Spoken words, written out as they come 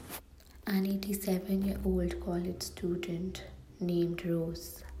An 87-year-old college student named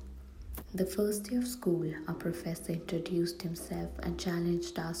Rose. The first day of school, our professor introduced himself and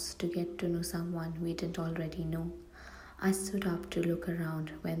challenged us to get to know someone we didn't already know. I stood up to look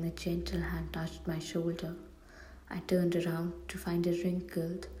around when a gentle hand touched my shoulder. I turned around to find a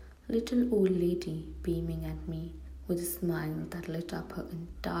wrinkled, little old lady beaming at me with a smile that lit up her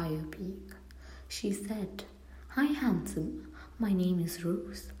entire being. She said, "Hi, handsome. My name is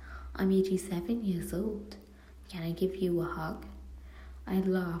Rose. I'm 87 years old. Can I give you a hug?" I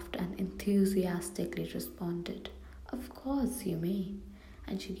laughed and enthusiastically responded, "Of course you may."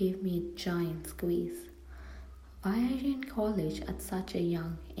 And she gave me a giant squeeze. "Why are you in college at such a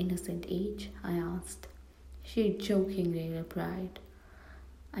young, innocent age?" I asked. She jokingly replied,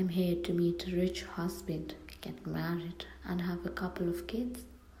 "I'm here to meet a rich husband, get married, and have a couple of kids."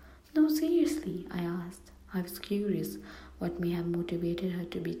 "No, seriously," I asked. I was curious what may have motivated her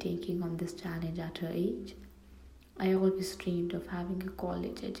to be taking on this challenge at her age. I always dreamed of having a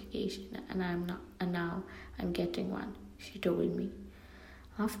college education, and now I'm getting one, she told me.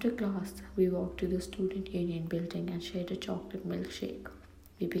 After class, we walked to the student union building and shared a chocolate milkshake.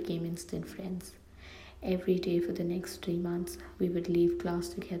 We became instant friends. Every day for the next 3 months, we would leave class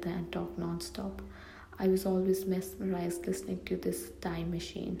together and talk non-stop. I was always mesmerized listening to this time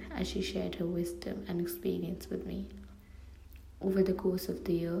machine as she shared her wisdom and experience with me. Over the course of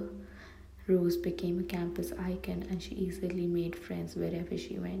the year, Rose became a campus icon and she easily made friends wherever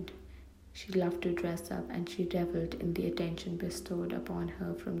she went. She loved to dress up and she reveled in the attention bestowed upon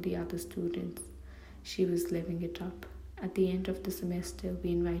her from the other students. She was living it up. At the end of the semester,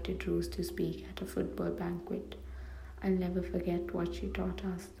 we invited Rose to speak at a football banquet. I'll never forget what she taught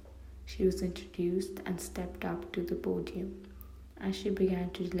us. She was introduced and stepped up to the podium. As she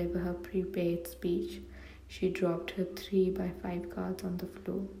began to deliver her prepared speech, she dropped her 3x5 cards on the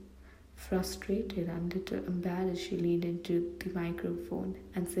floor. Frustrated and a little embarrassed, she leaned into the microphone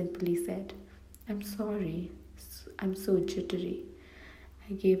and simply said, "I'm sorry, I'm so jittery.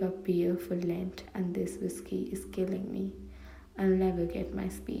 I gave up beer for Lent and this whiskey is killing me. I'll never get my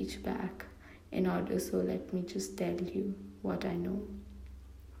speech back. In order, so let me just tell you what I know."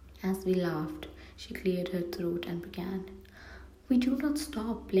 As we laughed, she cleared her throat and began, "We do not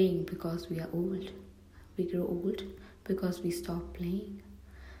stop playing because we are old. We grow old because we stop playing.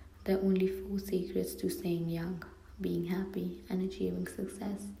 There are only 4 secrets to staying young, being happy, and achieving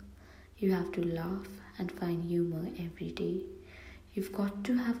success. You have to laugh and find humor every day. You've got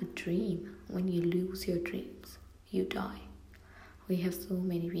to have a dream. When you lose your dreams, you die. We have so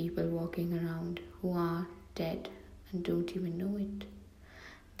many people walking around who are dead and don't even know it.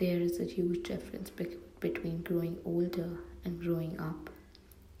 There is a huge difference between growing older and growing up.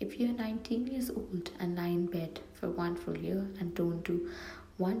 If you're 19 years old and lie in bed for 1 full year and don't do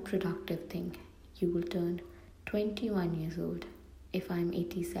one productive thing, you will turn 21 years old. If I'm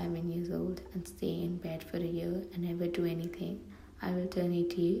 87 years old and stay in bed for a year and never do anything, I will turn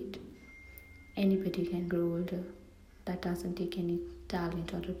 88. Anybody can grow older. That doesn't take any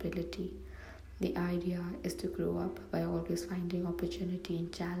talent or ability. The idea is to grow up by always finding opportunity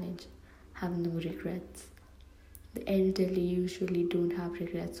and challenge. Have no regrets. The elderly usually don't have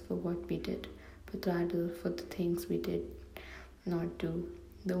regrets for what we did, but rather for the things we did not do.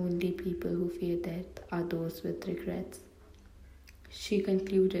 The only people who fear death are those with regrets." She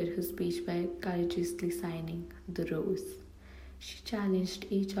concluded her speech by courageously signing the rose. She challenged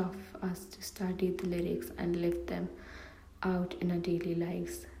each of us to study the lyrics and live them out in our daily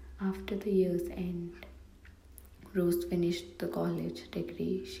lives. After the year's end, Rose finished the college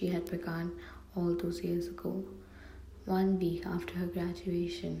degree she had begun all those years ago. 1 week after her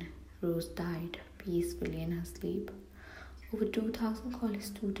graduation, Rose died peacefully in her sleep. Over 2,000 college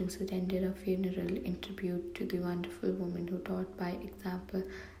students attended her funeral in tribute to the wonderful woman who taught by example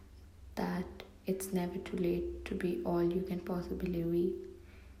that it's never too late to be all you can possibly be.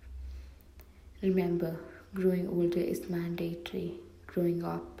 Remember, growing older is mandatory, growing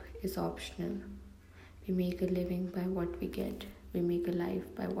up is optional. We make a living by what we get, we make a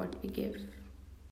life by what we give.